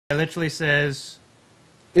It literally says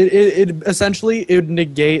It essentially it would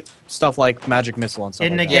negate stuff like magic missile and stuff it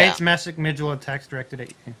like negates Yeah. massive missile attacks directed at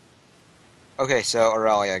you. Okay, so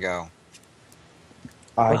Aurelia, go.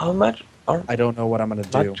 that. How much? I don't know what I'm gonna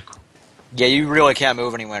do. Yeah, you really can't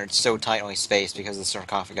move anywhere. It's so tightly spaced because of the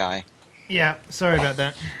sarcophagi. Yeah, sorry about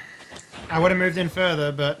that. I would have moved in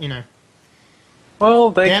further, but you know.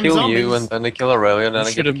 Well, they Damn kill zombies. you, and then they kill Aurelia, and then I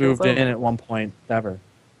I should get have to kill moved them. in at one point ever.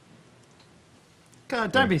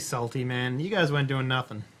 God, don't be salty, man. You guys weren't doing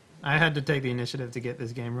nothing. I had to take the initiative to get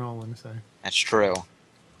this game rolling, so. That's true.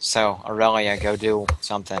 So, Aurelia, go do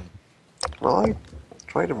something. Well, I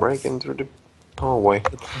tried to break in through the hallway.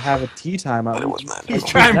 Have a tea time. But it was magical. He's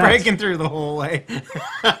trying that? breaking through the hallway.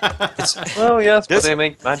 Well, yes, but This- they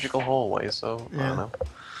make magical hallways, so I Yeah. don't know.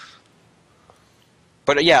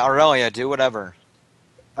 But yeah, Aurelia, do whatever.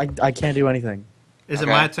 I can't do anything. Is it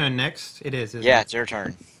Okay. my turn next? It is, isn't Yeah, it? it's your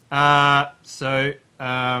turn. So,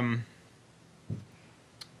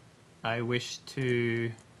 I wish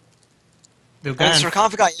to... The And guy the in-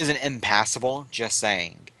 sarcophagi isn't impassable, just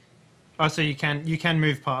saying. Oh, so you can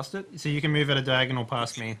move past it? So you can move at a diagonal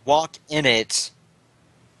past me. Walk in it,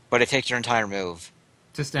 but it takes your entire move.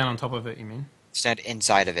 To stand on top of it, you mean? Stand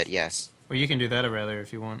inside of it, yes. Well, you can do that, Aurelia,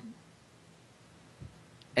 if you want.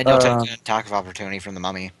 And you'll take an attack of opportunity from the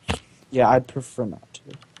mummy Yeah, I'd prefer not to.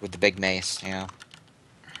 with the big mace, yeah.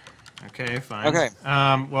 Okay, fine. Okay.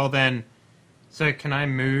 Well then, so can I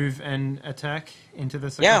move and attack into the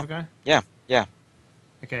Yeah. sarcophagi? Yeah.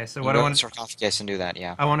 Okay, so You what go I to want the sarcophagus and do that,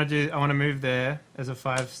 yeah. I want to move there as a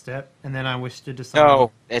 5-step, and then I wish to decide.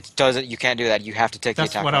 No, it doesn't. You can't do that. You have to take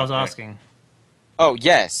That's the attack. what of I was opportunity. asking. Oh,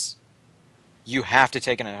 yes. You have to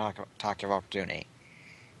take an attack of opportunity.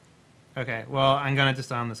 Okay, well I'm gonna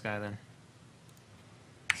disarm this guy then.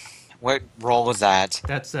 What roll was that?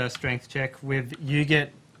 That's a strength check with you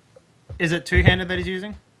get. Is it two-handed that he's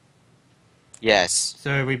using? Yes.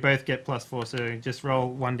 So we both get +4. So just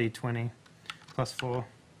roll 1d20 +4.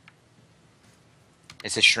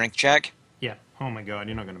 It's a strength check. Yeah. Oh my god,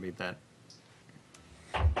 you're not gonna beat that.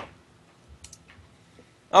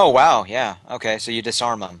 Oh, wow, yeah. Okay, so you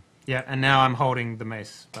disarm him. Yeah, and now I'm holding the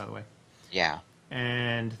mace, by the way. Yeah.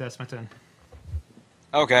 And that's my turn.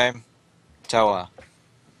 Okay. Toa.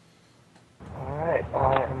 Alright,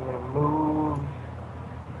 I am gonna move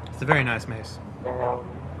It's a very nice mace. down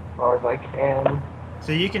as far as I can.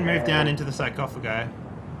 So you can move down into the sarcophagi.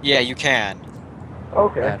 Yeah, you can.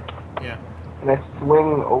 Okay. Yeah. Can I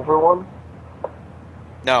swing over one?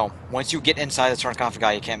 No, once you get inside the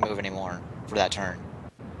sarcophagi, you can't move anymore for that turn.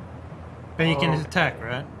 But you can Oh. attack,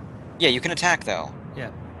 right? Yeah, you can attack, though. Yeah.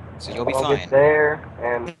 So you'll be I'll fine. get there,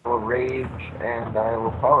 and I will rage, and I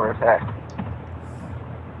will power attack.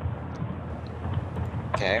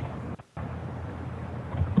 Okay.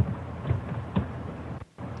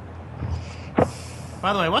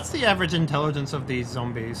 By the way, what's the average intelligence of these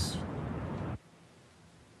zombies?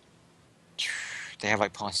 They have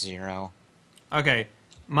like +0. Okay,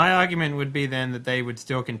 my argument would be then that they would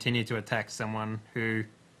still continue to attack someone who,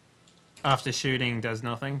 after shooting, does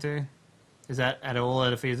nothing to. Is that at all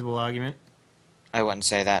a feasible argument? I wouldn't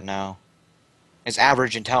say that, no. It's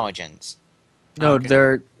average intelligence. No, Okay.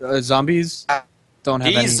 they're zombies. Don't have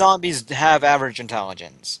These any. zombies have average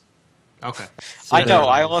intelligence. Okay. I know, they're-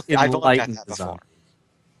 I've looked at enlightened that the before. zombie.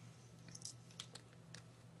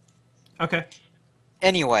 Okay.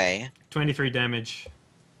 Anyway, 23 damage.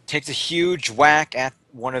 takes a huge whack at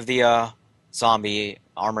one of the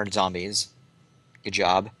armored zombies. Good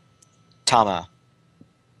job. Tama.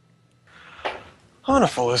 I'm gonna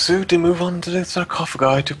follow suit and move on to the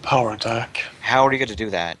sarcophagi to power attack. How are you going to do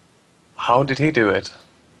that? How did he do it?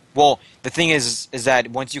 Well, the thing is that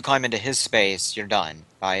once you climb into his space, you're done,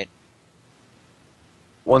 right?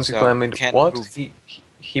 Once you So, climb in, can't what? move.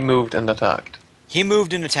 He moved and attacked. He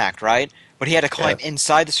moved and attacked, right? But he had to climb Yes.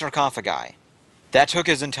 inside the sarcophagi. That took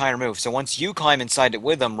his entire move. So once you climb inside it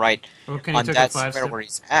with him, right, Well, can he on take that a 5 square step? where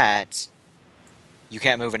he's at, you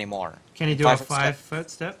can't move anymore. Can he do a 5 foot step.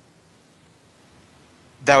 5-foot step?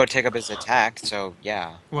 That would take up his attack, so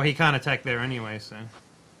yeah. Well, he can't attack there anyway, so.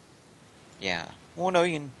 Yeah. Well, no,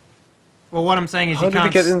 you can... Well, what I'm saying is How you did he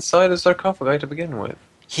can't. get inside the sarcophagi to begin with?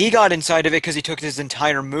 He got inside of it because he took his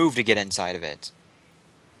entire move to get inside of it.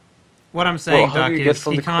 What I'm saying, Well, how Doc, do you get is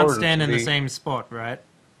from he the can't corridor stand to in the the- same spot, right?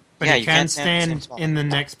 But Yeah, he you can can't stand in the same stand spot. in the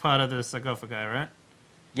next part of the sarcophagi, right?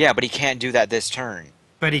 Yeah, but he can't do that this turn.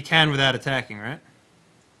 But he can without attacking, right?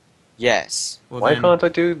 Yes. Well, Why then can't I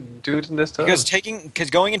do it in this time? Because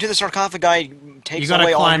going into the sarcophagi takes you got to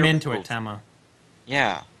away all climb your into move. it, Tama.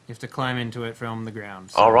 Yeah. You have to climb into it from the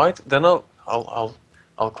ground. so- All right, then I'll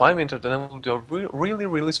climb into it, and then we'll do a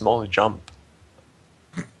really small jump.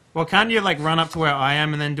 Well, can't you like run up to where I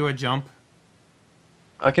am and then do a jump?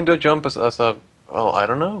 I can do a jump as a. Well, I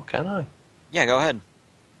don't know. Can I? Yeah, go ahead.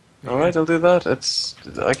 All right, I'll do that.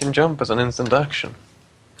 I can jump as an instant action.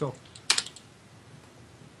 Cool.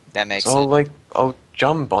 That makes So it. I'll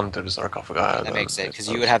jump onto the sarcophagi. That makes it because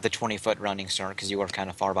you would have the 20-foot running start because you were kind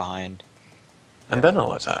of far behind. And then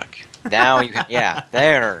I'll attack. Now you can. Yeah,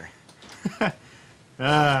 there.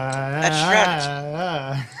 That's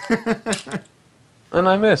And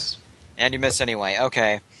I miss. And you miss anyway.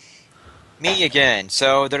 Okay. Me again.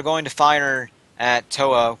 So they're going to fire at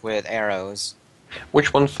Toa with arrows.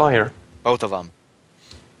 Which one fire? Both of them.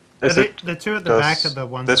 Is it? the two at the back are the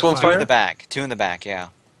ones. this that one's Two in fire? the back. Two in the back. Yeah.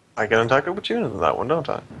 I get an attack opportunity on that one, don't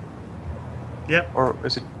I? Yep. Or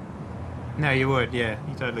is it? No, you would. Yeah,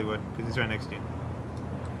 you totally would because he's right next to you.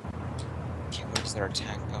 Okay, what is their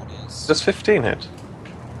attack bonus? Does 15 hit?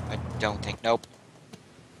 I don't think. Nope.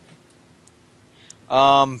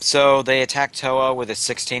 So they attack Toa with a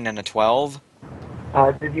 16 and a 12.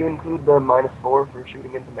 Did you include the -4 for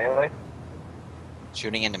shooting into melee?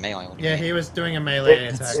 Shooting into melee. What do you Yeah, mean? he was doing a melee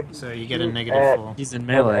If- attack, if so you you get a shoot negative at- 4. He's in An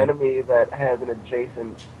melee. enemy that has an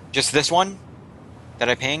adjacent. Just this one that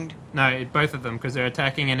I pinged? No, both of them because they're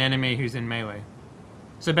attacking an enemy who's in melee.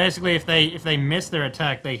 So basically, if they miss their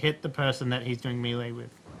attack, they hit the person that he's doing melee with.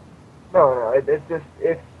 No, it's just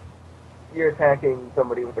if you're attacking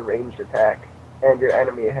somebody with a ranged attack and your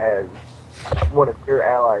enemy has one of your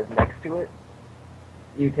allies next to it,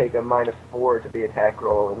 you take a -4 to the attack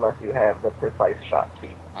roll unless you have the precise shot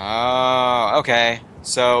speed. Oh, okay.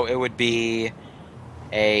 So it would be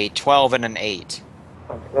a 12 and an 8.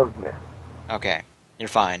 Okay, that was miss. Okay, you're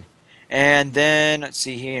fine. And then, let's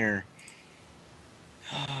see here.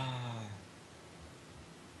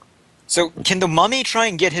 So, can the mummy try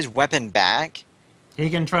and get his weapon back? He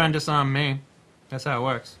can try and disarm me. That's how it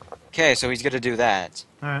works. Okay, so he's gonna do that.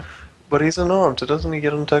 All right. But he's unarmed, so doesn't he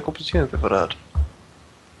get an attack opportunity for that?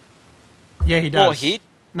 Yeah, he does. Well, he...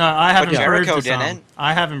 No, I have But improved Jericho disarm. didn't.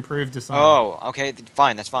 I have improved disarm. Oh, okay,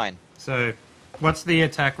 fine, that's fine. So, what's the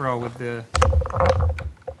attack roll with the?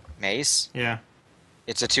 Mace? Yeah,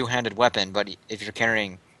 It's a two-handed weapon, but if you're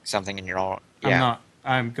carrying something in your all... I'm Yeah, not.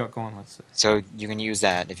 I've got gauntlets. so you can use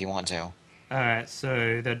that if you want to. All right,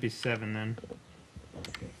 so that'd be 7 then.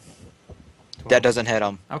 12. That doesn't hit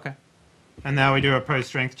him. Okay. And now we do a pro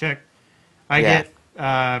strength check. I Yeah.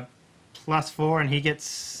 get +4, and he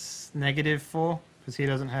gets -4 because he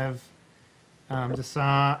doesn't have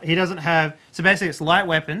disarm. He doesn't have. So basically, it's light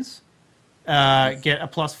weapons. Get a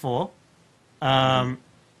 +4.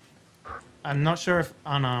 I'm not sure if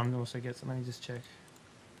unarmed also gets it. Let me just check.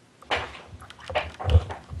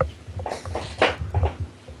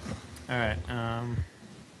 All right.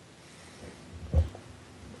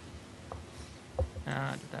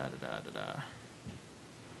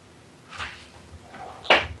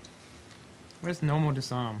 Where's normal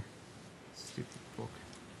disarm? Stupid book.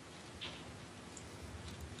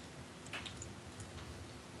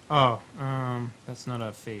 Oh, that's not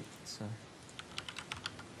a feat. So.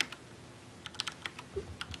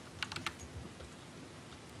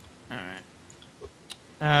 All right.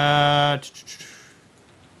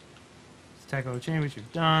 Attack opportunity, which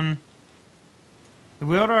we've done. The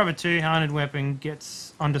wielder of a two-handed weapon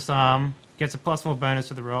gets on disarm, gets a +4 bonus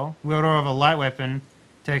to the roll. Wielder of a light weapon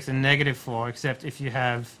takes a -4, except if you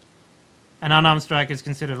have an unarmed strike is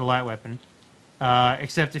considered a light weapon,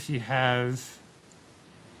 except if you have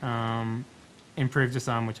improved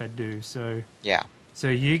disarm, which I do. So Yeah.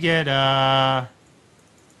 you get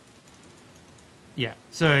yeah.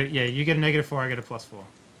 So yeah, you get a -4. I get a +4.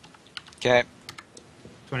 Okay.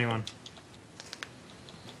 21.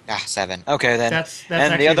 7. Okay, then. That's and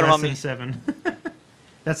actually the other less mummy... than 7.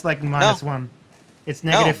 That's like -1. It's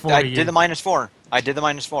No, -4 I to you. did the -4. I did the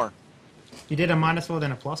 -4. You did a -4,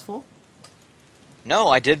 then a +4? No,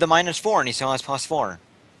 I did the -4, and he still has +4.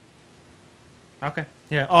 Okay.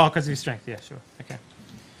 Yeah. Oh, because of your strength. Yeah, sure. Okay.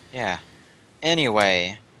 Yeah.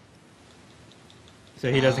 Anyway.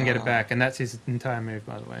 So he doesn't get it back, and that's his entire move,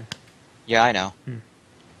 by the way. Yeah, I know. Hmm.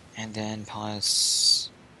 And then plus...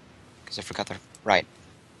 Because I forgot the... Right.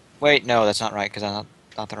 Wait, no, that's not right, because I'm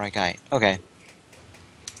not the right guy. Okay.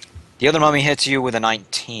 The other mummy hits you with a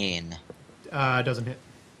 19. Doesn't hit.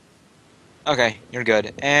 Okay, you're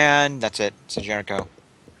good. And that's it. So Jericho.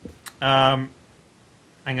 I'm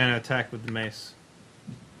going to attack with the mace.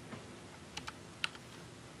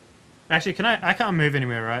 Actually, I can't move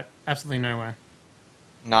anywhere, right? Absolutely nowhere.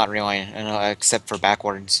 Not really, except for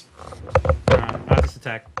backwards. I'll just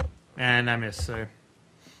attack. And I miss, so...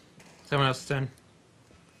 Someone else's turn.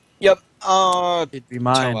 Yep. It'd be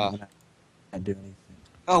mine So, when I do anything.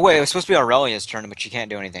 Oh wait, it was supposed to be Aurelia's turn, but she can't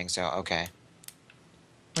do anything. So okay.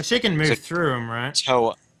 Well, she can move So- through them, right?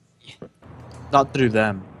 So Not through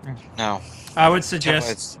them. no. I would it's-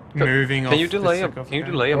 suggest moving off. Can you the delay a sarcophagus. Can you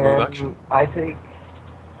delay a move And action? I take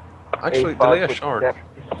Actually, a delay a 5-foot shard.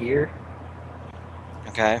 step here.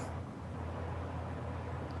 Okay. Is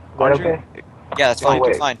that Aren't you? okay? Yeah, that's Oh, fine.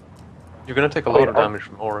 wait. Fine. You're gonna take a Oh, lot wait, of damage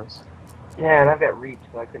from auras. Yeah, and I've got reach,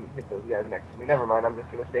 so I couldn't hit those guys next to me. Never mind, I'm just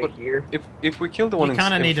gonna stay But- here. If we kill the one You in,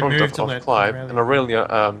 kinda in need to front move of, to of let Clive, Aurelia- and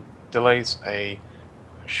Aurelia delays a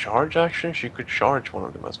charge action, she could charge one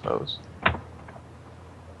of them, I suppose.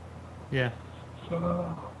 Yeah.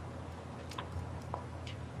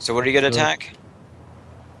 So what are you gonna So- attack?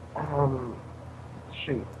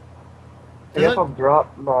 Shoot. I Yeah. guess I'll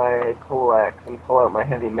drop my poleaxe and pull out my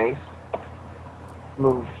heavy mace.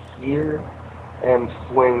 Move here and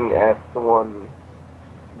swing at the one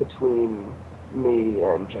between me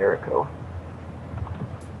and Jericho.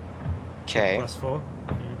 Okay. +4.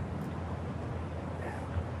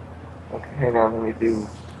 Okay, hang on, let me do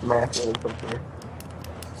math really quick here.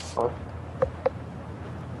 Plus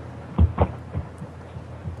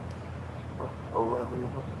 11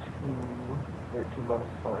 plus 2, 13 minus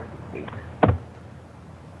 5, 8.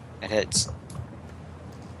 It hits.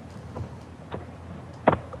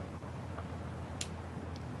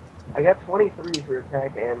 I got 23 for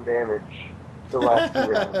attack and damage the last 2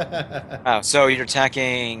 rounds. Oh, so you're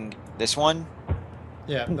attacking this one?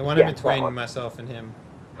 Yeah, the one Yeah, in that between one. myself and him.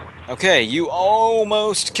 Okay, you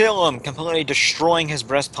almost kill him, completely destroying his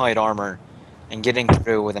breastplate armor and getting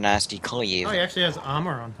through with a nasty cleave. Oh, he actually has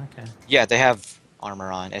armor on. Okay. Yeah, they have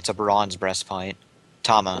armor on. It's a bronze breastplate.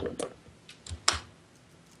 Tama.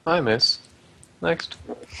 I miss. Next.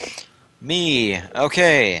 Me.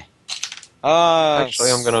 Okay.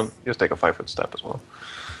 Actually, I'm gonna just take a 5-foot step as well.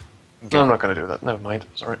 Okay. No, I'm not gonna do that. Never mind.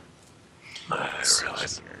 Sorry. I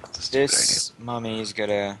realize that's a stupid This mummy's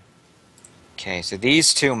gonna. Okay, so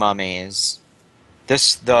these two mummies.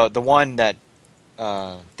 The one that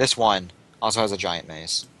this one also has a giant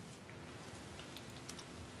mace.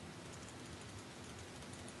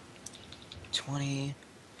 $20.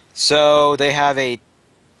 So they have a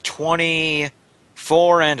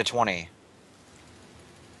 24 and a 20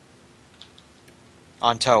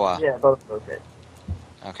 on Toa. Yeah, both of those hit.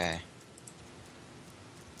 Okay.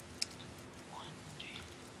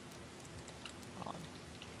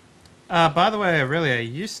 By the way, Aurelia,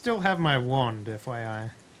 you still have my wand,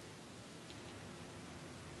 FYI.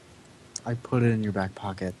 I put it in your back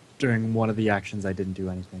pocket. During one of the actions, I didn't do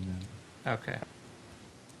anything then. Okay.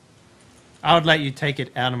 I would let you take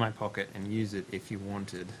it out of my pocket and use it if you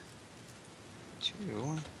wanted. 2.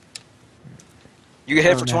 You get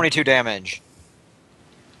hit Oh, for no. 22 damage.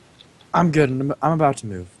 I'm good. I'm about to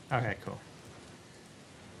move. Okay, cool.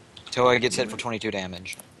 Toa gets hit for 22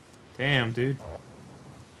 damage. Damn, dude.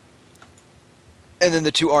 And then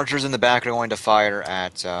the two archers in the back are going to fire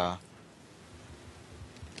at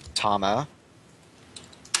Tama.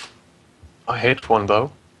 I hate one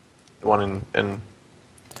though. The one in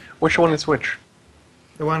which one is which?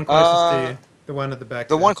 The one closest to you. The one at the back.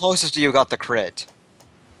 The there. one closest to you got the crit.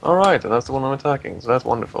 Alright, that's the one I'm attacking, so that's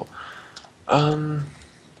wonderful. Go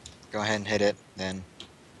ahead and hit it, then.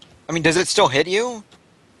 I mean, does it still hit you?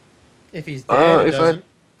 If he's dead, it if I- doesn't.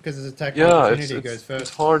 Because his attack Yeah, opportunity it's, goes it's, first.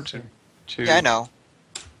 it's hard to Yeah, I know.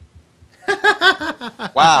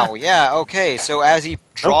 Wow, yeah, okay, so as he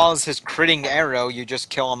draws his critting arrow, you just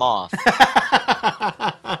kill him off.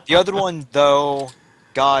 The other one, though,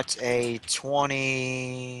 got a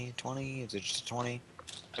 20... 20? Is it just a 20?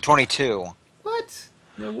 A 22. What?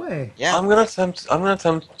 No way. Yeah. I'm gonna attempt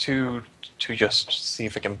to just see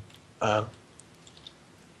if I can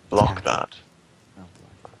block that.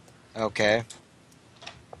 Okay.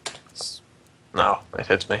 No, it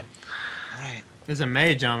hits me. Alright. There's a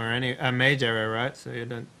mage armor, a mage arrow, right? So you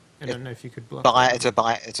don't. I don't know if you could block.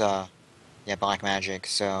 It's a yeah, black magic,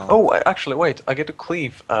 so... Oh, actually, wait. I get to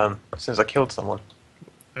cleave since I killed someone.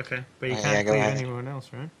 Okay, but you Oh, yeah, can't go cleave ahead. anyone else,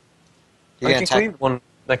 right? You I can can attack... cleave one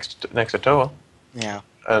next to Toa, Yeah.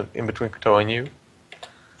 in between Toa and you.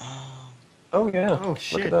 Oh yeah. Oh, Look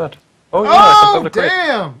shit. at that. Oh yeah. I Oh, confirmed the crit.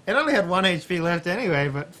 damn! It only had 1 HP left anyway,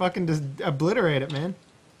 but fucking just obliterate it, man.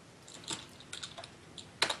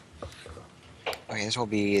 Okay, this will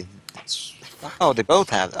be... Oh, they both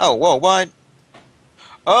have... Oh, whoa, what?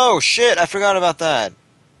 Oh, shit, I forgot about that.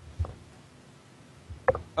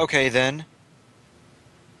 Okay, then.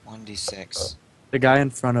 1d6. The guy in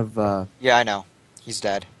front of Yeah, I know. He's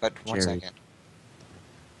dead, but one Jerry. second.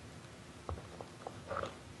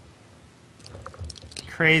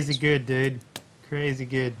 Crazy good, dude. Crazy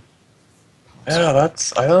good. Yeah,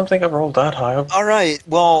 that's. I don't think I've rolled that high. All right.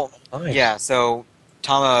 Well, Nice. yeah. So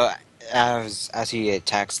Tama, as he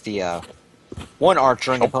attacks the one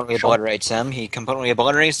archer and Chomp, completely chomp. obliterates him, he completely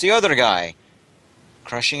obliterates the other guy,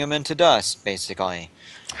 crushing him into dust, basically.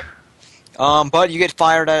 But you get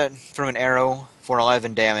fired at from an arrow for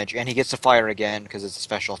 11 damage, and he gets to fire again because it's a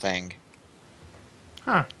special thing.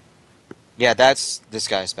 Huh. Yeah, that's this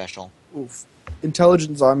guy's special. Oof.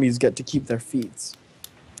 Intelligent zombies get to keep their feats.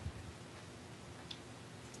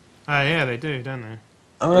 Oh, yeah, they do, don't they?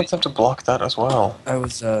 I'm gonna have to block that as well. I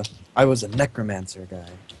was a necromancer guy.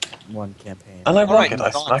 One campaign. And I block Alright, it. I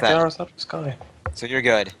block smack the that. arrows out of the sky. So you're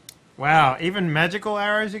good. Wow, even magical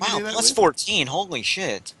arrows you can Wow, do that plus with? 14. Holy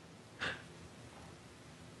shit.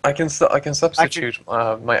 I can substitute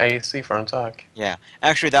my AAC for an attack. Yeah.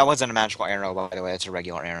 Actually, that wasn't a magical arrow, by the way. It's a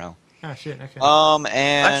regular arrow. Oh, shit, okay. And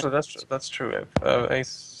Actually, that's true.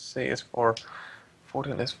 AC is for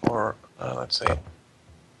 14 is for let's see.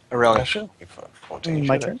 Aurelia. It should be for 14.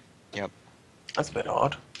 My should turn? it? Yep. That's a bit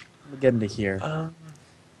odd. We get into here.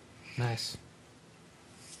 Nice.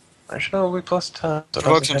 I should know we plus 10. So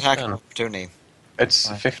Provokes an that's attack 10. of opportunity. It's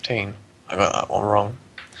Fine. 15. I got that one wrong.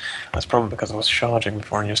 That's probably because I was charging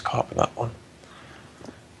before and just copied that one.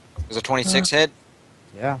 Was a 26 hit?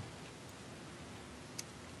 Yeah.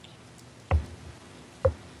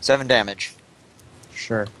 7 damage.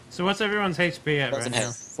 Sure. So what's everyone's HP at Doesn't right hit.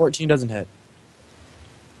 now? 14 doesn't hit.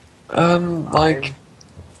 Like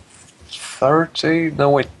 30? No,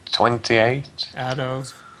 wait, 28? Out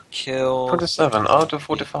of... Kill. 27 out of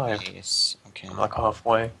 45. Yes. Okay. I'm like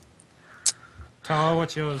halfway. Tyler,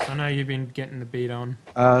 what's yours? I know you've been getting the beat on.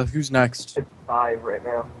 Who's next? It's 5 right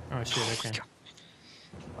now. Oh, shit, okay.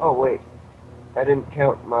 Oh, wait. I didn't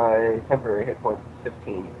count my temporary hit points.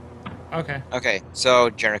 15. Okay. Okay, so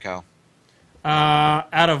Jericho.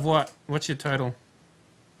 Out of what? What's your total?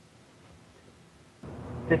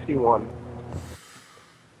 51.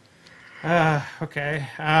 Okay.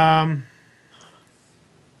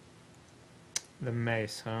 The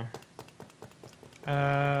mace, huh?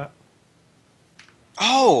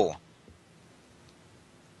 Oh!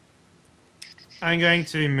 I'm going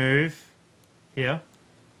to move here.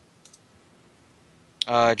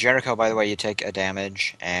 Jericho, by the way, you take a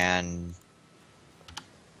damage, and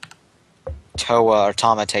Toa or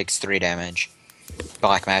Tama takes 3 damage.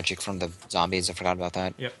 Black magic from the zombies, I forgot about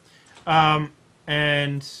that. Yep.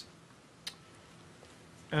 And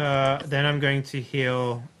then I'm going to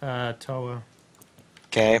heal Toa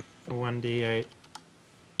Okay. for 1d8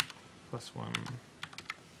 plus 1.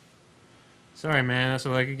 Sorry, man, that's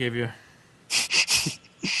all I could give you.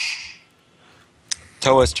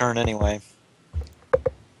 Toa's turn anyway.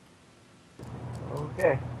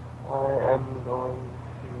 Okay. I am going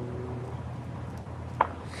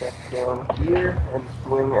to step down here and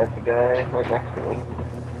swing at the guy right next to me.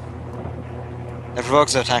 It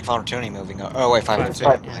provokes an attack of opportunity moving. Oh, wait, 5 Five, minutes.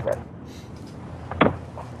 yeah. 5%.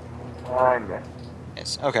 I missed.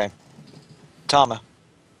 Yes. Okay. Tama.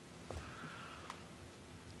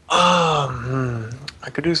 I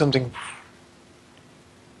could do something.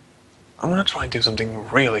 I'm gonna try and do something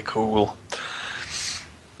really cool.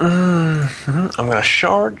 I'm gonna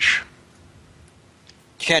charge.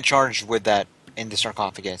 You can't charge with that in the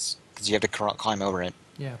sarcophagus, because you have to climb over it.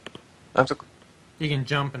 Yeah. I have to. You can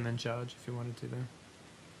jump and then charge if you wanted to, though.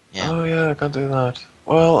 Yeah. Oh yeah, I can't do that.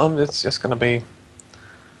 Well, it's just gonna be.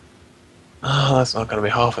 That's not gonna be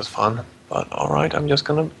half as fun. But all right, I'm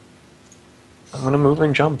gonna move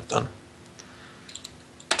and jump then.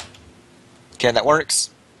 Okay, that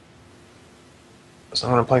works. So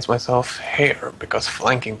I'm gonna place myself here because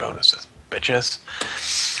flanking bonuses, bitches.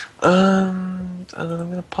 And then I'm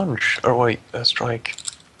gonna punch. Or wait, strike.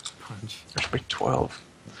 Punch. That should be 12.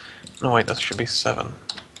 No wait, that should be 7.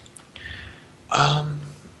 Oh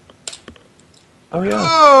yeah.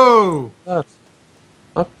 Oh! That's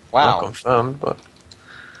not Wow. confirmed, but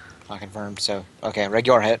Not confirmed, so... Okay,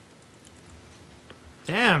 regular hit.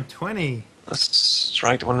 Damn, 20. let's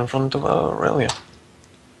strike the one in front of Aurelia.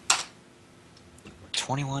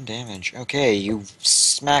 21 damage. Okay, you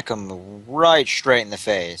smack him right straight in the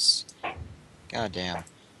face. God damn.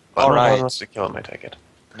 But All no right. one wants to kill him, I take it.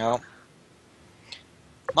 No.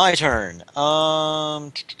 My turn.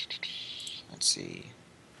 Let's see.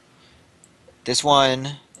 This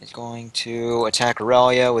one is going to attack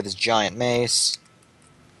Aurelia with his giant mace.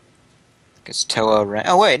 Because Toa ran...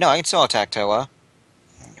 Oh, wait, no, I can still attack Toa.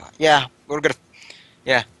 Yeah, we're gonna...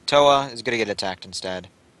 Yeah, Toa is gonna get attacked instead.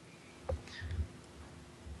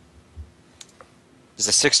 Does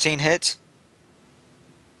a 16 hit?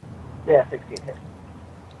 Yeah, 16 hit.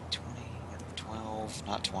 20, 12,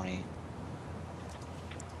 not 20.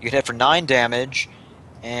 You get hit for 9 damage,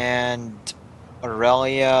 and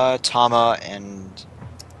Aurelia, Tama, and...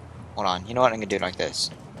 Hold on, you know what? I'm gonna do it like this.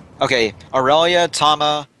 Okay, Aurelia,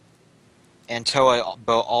 Tama, and Toa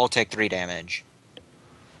all take 3 damage.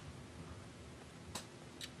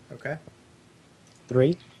 Okay.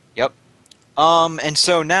 3? Yep. And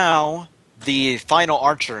so now, the final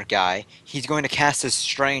archer guy, he's going to cast this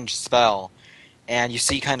strange spell, and you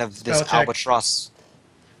see kind of this Spell check. albatross...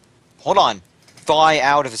 Hold on. Fly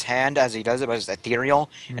out of his hand as he does it, but it's ethereal,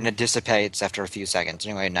 and it dissipates after a few seconds.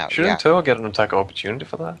 Anyway, no. Shouldn't Yeah. Toa get an attack opportunity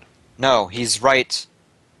for that? No, he's right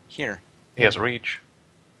here. He has reach.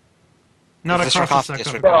 Not The across the sarcophagus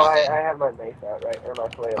circle. would No, block I it. have my mace out, right? Or my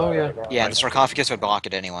flail Oh, out yeah. right now. Yeah, the sarcophagus would block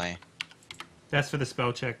it anyway. That's for the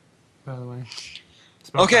spell check, by the way.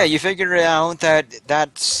 Spell Okay, check. you figure out that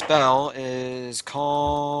that spell is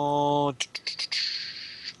called...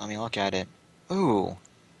 Let me look at it. Ooh.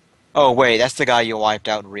 Oh, wait, that's the guy you wiped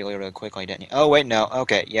out really, really quickly, didn't you? Oh, wait, no.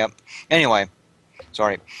 Okay, yep. Anyway.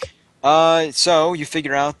 Sorry. So, you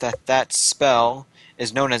figure out that that spell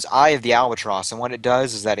is known as Eye of the Albatross, and what it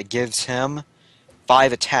does is that it gives him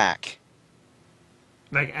 5 attack.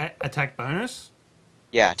 Like, attack bonus?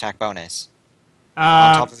 Yeah, attack bonus.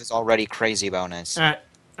 On top Uh, of his already crazy bonus.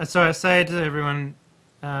 so I say to everyone,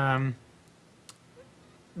 the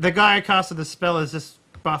guy who casted the spell has just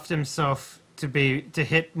buffed himself to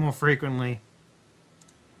hit more frequently.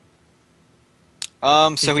 So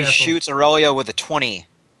Be he careful. shoots Aurelia with a 20.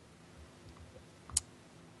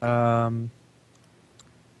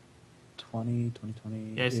 20, 20.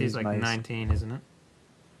 Yeah, he's like 19, isn't it?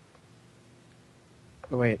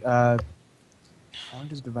 Oh, wait, how long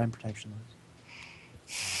does Divine Protection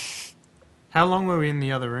last? How long were we in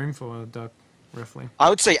the other room for, Doug, roughly? I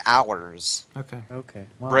would say hours. Okay. Okay,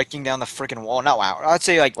 well, Breaking down the freaking wall. No, hours. I'd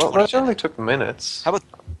say like Well, 20 that generally minutes. took minutes. How about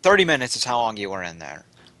 30 minutes is how long you were in there.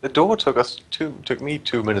 The door took me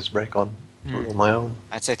 2 minutes break on my own.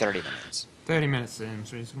 I'd say 30 minutes. 30 minutes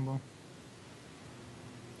seems reasonable.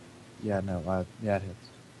 yeah, no, yeah, it hits.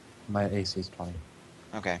 My AC is 20.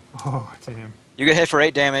 Okay. Oh, damn. You get hit for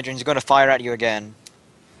 8 damage, and he's going to fire at you again.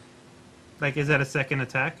 Like, is that a second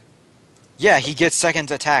attack? Yeah, he gets second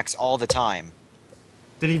attacks all the time.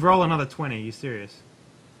 Did he roll another 20? Are you serious?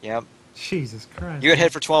 Yep. Jesus Christ. You get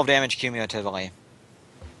hit for 12 damage cumulatively.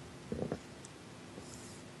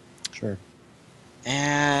 Sure.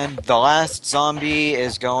 And the last zombie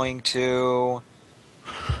is going to...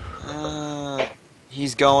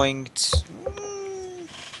 he's going to...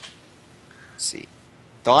 Let's see.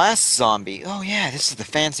 The last zombie... Oh yeah, this is the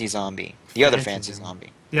fancy zombie. The other Fancy fancy zombie.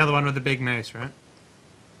 zombie. The other one with the big mace, right?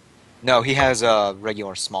 No, he has a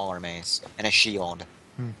regular smaller mace and a shield.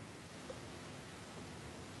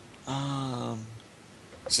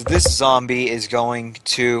 So this zombie is going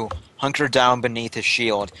to hunker down beneath his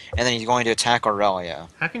shield, and then he's going to attack Aurelia.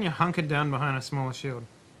 How can you hunker down behind a smaller shield?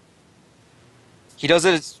 He does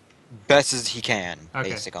it as best as he can,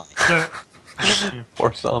 Okay. basically. So, yeah.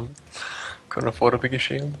 Or some. Couldn't afford a bigger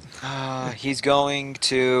shield. He's going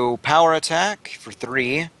to power attack for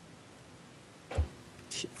 3.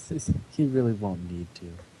 He really won't need to.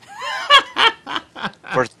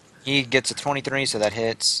 He gets a 23, so that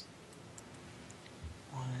hits.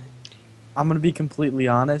 I'm gonna be completely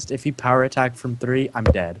honest. If he power attack from 3, I'm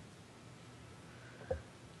dead.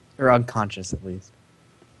 Or unconscious, at least.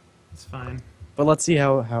 It's fine. But let's see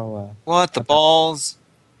how What the balls?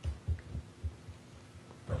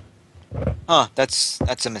 Huh, that's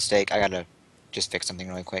a mistake. I gotta just fix something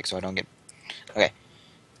really quick so I don't get... Okay.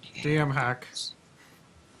 DM hack.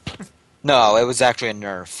 No, it was actually a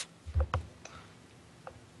nerf.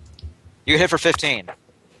 You hit for 15.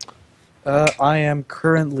 I am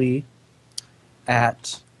currently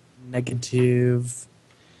at negative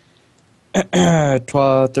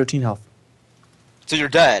 13 health. So you're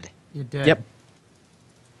dead. You're dead. Yep.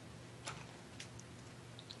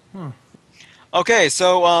 Huh. Okay,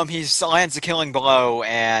 so he lands the killing blow,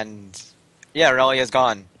 and yeah, Aurelia's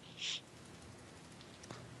gone.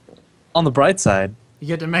 On the bright side, You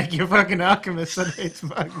get to make your fucking alchemist that hates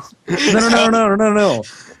bugs. no.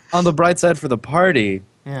 On the bright side for the party,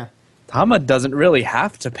 Yeah. Tama doesn't really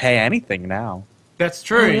have to pay anything now. That's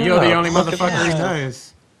true. yeah. You're the only Look at motherfucker who that.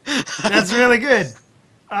 knows. That's really good.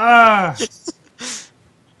 Ah.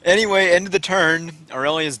 Anyway, end of the turn.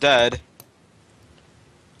 Aurelia's dead.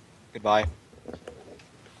 Goodbye.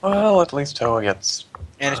 Well, at least Toa gets...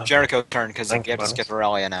 And it's Jericho's turn, because you Thank you, have to bonus. skip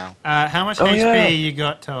Aurelia now. How much Oh, HP yeah. you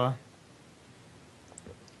got, Toa?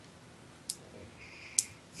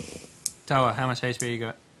 Toa, how much HP you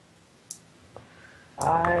got?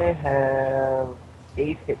 I have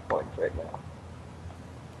 8 hit points right now.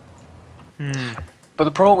 Hmm. But the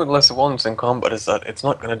problem with lesser ones in combat is that it's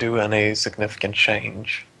not going to do any significant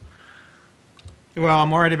change. Well, I'm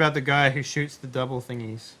worried about the guy who shoots the double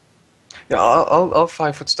thingies. Yeah, I'll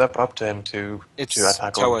 5-foot step up to him to It's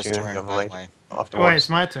attack Toa's opportunity turn, of by late the way. Oh, afterwards. wait, it's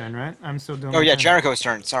my turn, right? I'm still doing Oh my yeah, turn. Jericho's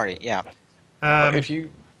turn. Sorry, yeah. If you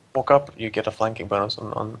walk up, you get a flanking bonus on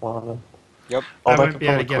one of them. Yep. I Although won't could be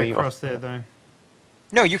able to probably get cleave across off- there, though.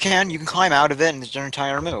 No, you can. You can climb out of it, and it's your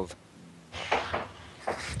entire move.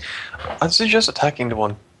 I'd suggest attacking the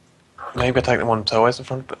one. Maybe attack the one Toa's in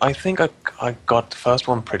front. But I think I got the first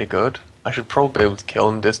one pretty good. I should probably be able to kill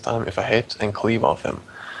him this time if I hit and cleave off him.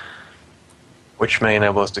 Which may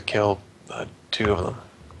enable us to kill 2 of them.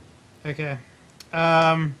 Okay.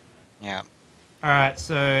 Yeah. Alright,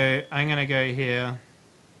 so I'm gonna go here.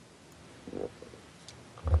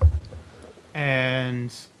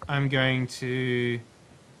 And I'm going to...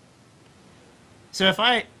 So if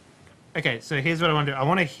I... Okay, so here's what I want to do. I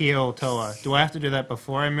want to heal Toa. Do I have to do that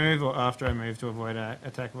before I move or after I move to avoid an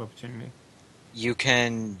attack of opportunity? You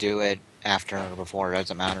can do it after or before. It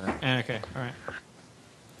doesn't matter. Okay, alright.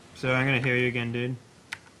 So I'm going to heal you again, dude.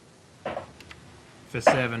 For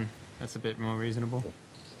 7. That's a bit more reasonable.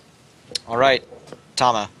 All right,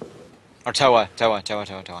 Tama. Or Toa.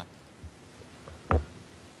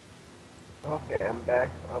 Okay, I'm back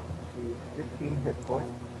up to 15 hit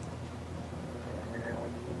points.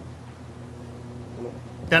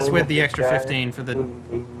 That's Swing with at the this extra guy, 15 for the...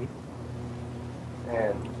 between me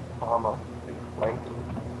and Tama is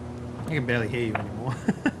flanking. I can barely hear you anymore.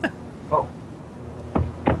 Oh.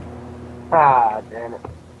 Ah, damn it.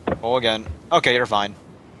 Oh, again. Okay, you're fine.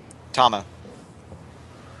 Tama.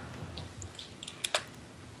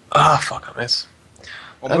 Ah, fuck, I miss.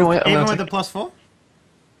 Well, Anyway, I'm Even gonna with the take +4?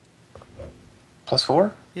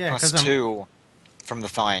 +4? Yeah, plus because 2 from the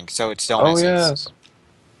flank, so it still Oh misses. yes.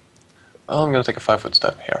 Well, I'm gonna take a 5-foot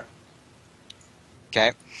step here.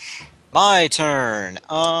 Okay. My turn.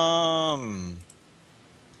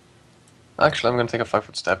 Actually, I'm gonna take a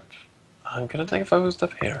 5-foot step. I'm gonna take a 5-foot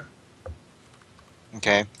step here.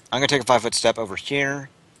 Okay. I'm gonna take a 5-foot step over here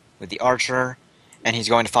with the archer, and he's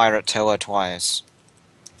going to fire at Toa twice.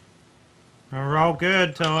 roll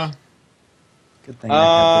good, Toa. Good thing I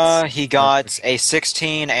had this- He got a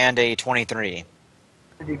 16 and a 23.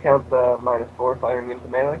 Did you count the -4 firing into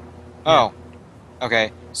melee? Oh.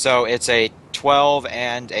 Okay. So it's a 12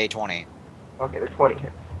 and a 20. Okay, there's 20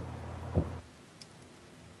 hits.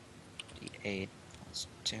 8 plus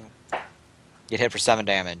 2. Get hit for 7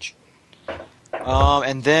 damage.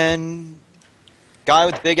 And then guy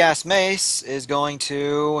with the big ass mace is going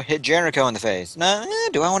to hit Jericho in the face. No,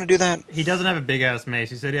 do I want to do that? He doesn't have a big-ass mace.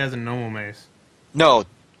 He said he has a normal mace. No.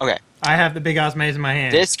 Okay. I have the big-ass mace in my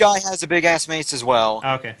hand. This guy has a big ass mace as well.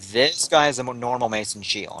 Okay. This guy has a normal mace and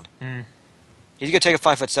shield. Hmm. He's gonna take a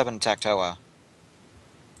 5-foot step and attack Toa.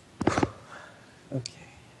 Okay.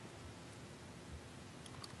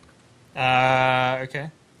 Okay.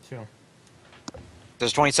 Sure.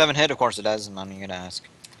 Does 27 hit? Of course it does. I'm not even gonna ask.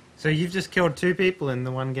 So you've just killed 2 people in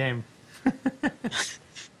the one game.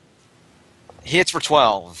 He hits for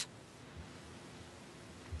 12.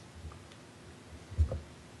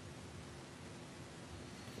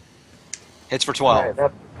 Hits for 12. Alright,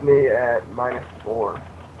 that puts me at -4.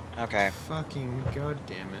 Okay. Fucking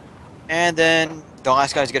goddamn it. And then the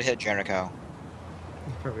last guy's gonna hit Jericho.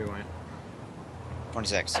 He probably won't.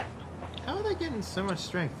 26. How are they getting so much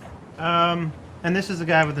strength? And this is the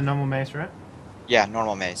guy with the normal mace, right? Yeah,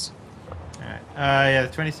 normal mace. Alright. Yeah, the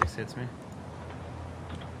 26 hits me.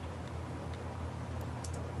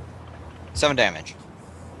 7 damage.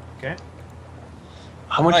 Okay.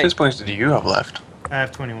 How much Right. hit points did you have left? I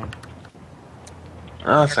have 21.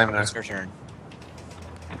 Ah, same there. It's your turn.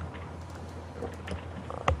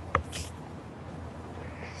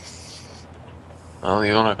 Well,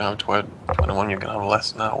 you're not gonna have 21, you're gonna have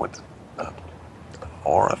less now with that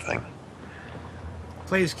aura thing.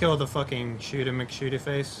 Please kill the fucking shooter McShooter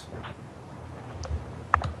face.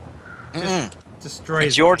 Mm-mm. Destroy It's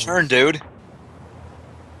his your bones. turn, dude.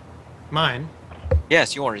 Mine?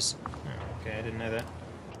 Yes, yours. Oh, okay, I didn't know that.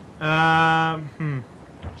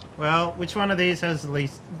 Well, which one of these has the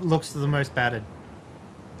least looks the most battered?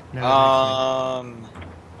 No, that makes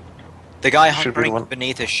The guy Should be hovering one.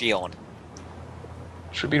 beneath his shield.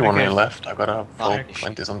 Should be the one on Okay. your left. I got a full Okay.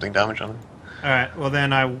 20-something damage on him. me- Alright, well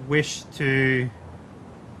then I wish to...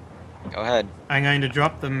 Go ahead. I'm going to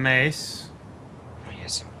drop the mace,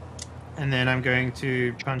 Yes. and then I'm going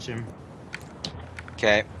to punch him.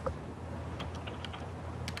 Okay.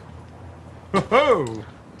 Ho-ho!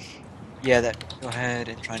 Yeah, that. Go ahead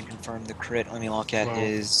and try and confirm the crit. Let me look at 12.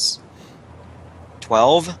 his.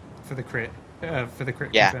 12? For the crit. For the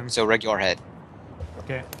crit Yeah, confirm. so regular hit.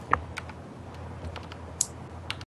 Okay.